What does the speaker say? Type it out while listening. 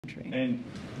And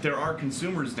there are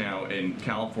consumers now in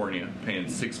California paying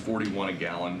 $6.41 a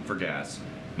gallon for gas,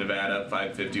 Nevada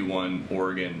 $5.51,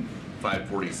 Oregon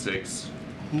 $5.46.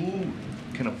 Who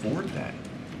can afford that?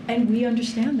 And we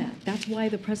understand that. That's why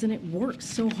the president works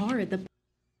so hard the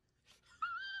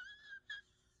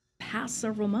past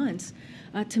several months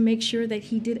to make sure that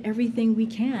he did everything we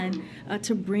can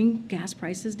to bring gas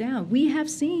prices down. We have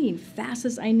seen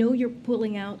fastest. I know you're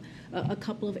pulling out a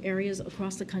couple of areas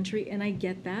across the country, and I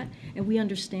get that, and we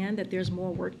understand that there's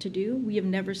more work to do. We have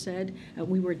never said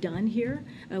we were done here.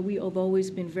 We have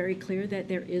always been very clear that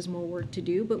there is more work to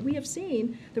do, but we have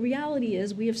seen, the reality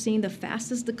is we have seen the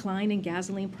fastest decline in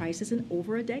gasoline prices in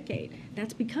over a decade.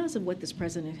 That's because of what this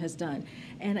president has done.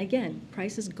 And again,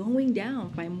 prices going down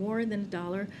by more than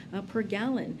 $1 per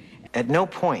gallon. At no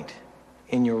point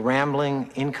in your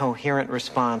rambling, incoherent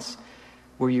response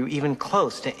were you even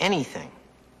close to anything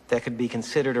that could be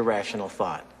considered a rational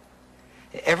thought.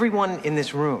 Everyone in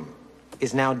this room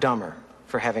is now dumber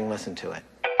for having listened to it.